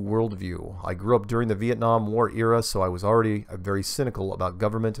whole new worldview. I grew up during the Vietnam War era, so I was already very cynical about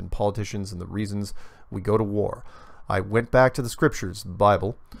government and politicians and the reasons we go to war. I went back to the scriptures, the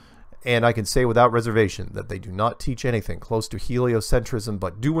Bible, and I can say without reservation that they do not teach anything close to heliocentrism,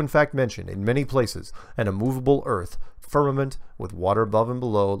 but do in fact mention in many places an immovable earth, firmament with water above and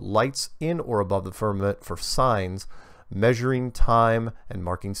below, lights in or above the firmament for signs, measuring time and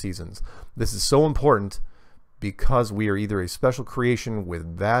marking seasons. This is so important because we are either a special creation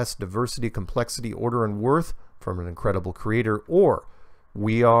with vast diversity, complexity, order, and worth from an incredible creator, or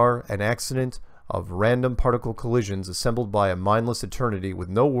we are an accident of random particle collisions assembled by a mindless eternity with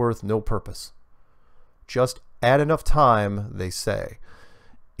no worth, no purpose. Just add enough time, they say.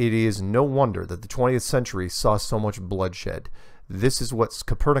 It is no wonder that the 20th century saw so much bloodshed. This is what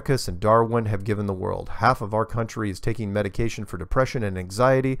Copernicus and Darwin have given the world. Half of our country is taking medication for depression and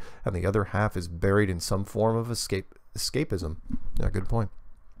anxiety, and the other half is buried in some form of escapism. Yeah, good point.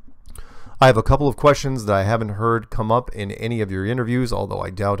 I have a couple of questions that I haven't heard come up in any of your interviews, although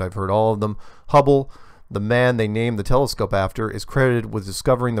I doubt I've heard all of them. Hubble, the man they named the telescope after, is credited with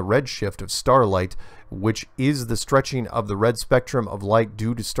discovering the redshift of starlight, which is the stretching of the red spectrum of light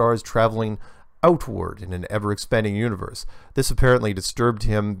due to stars traveling outward in an ever-expanding universe. This apparently disturbed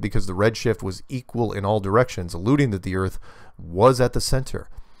him because the redshift was equal in all directions, alluding that the Earth was at the center.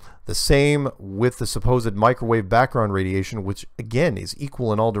 The same with the supposed microwave background radiation, which again is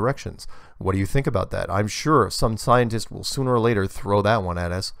equal in all directions. What do you think about that? I'm sure some scientist will sooner or later throw that one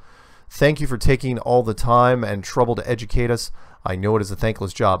at us. Thank you for taking all the time and trouble to educate us. I know it is a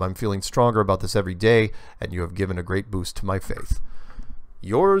thankless job. I'm feeling stronger about this every day, and you have given a great boost to my faith.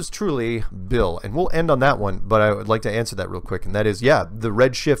 Yours truly, Bill. And we'll end on that one, but I would like to answer that real quick. And that is, yeah, the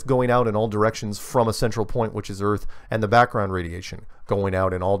red shift going out in all directions from a central point, which is Earth, and the background radiation going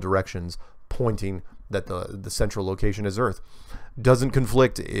out in all directions, pointing that the central location is Earth. Doesn't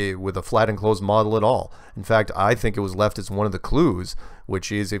conflict with a flat enclosed model at all. In fact, I think it was left as one of the clues,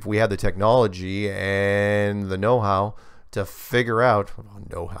 which is if we had the technology and the know-how to figure out,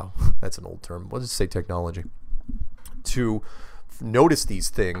 know-how, that's an old term, let's just say technology, to notice these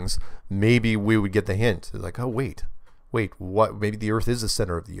things, maybe we would get the hint. Like, oh, wait, what? Maybe the Earth is the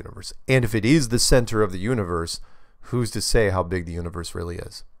center of the universe. And if it is the center of the universe, who's to say how big the universe really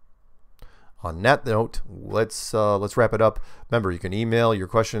is? On that note, let's wrap it up. Remember, you can email your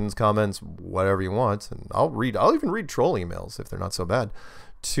questions, comments, whatever you want, and I'll even read troll emails if they're not so bad,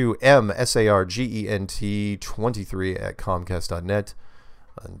 to msargent23@comcast.net.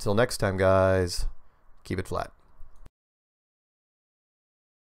 Until next time, guys, keep it flat.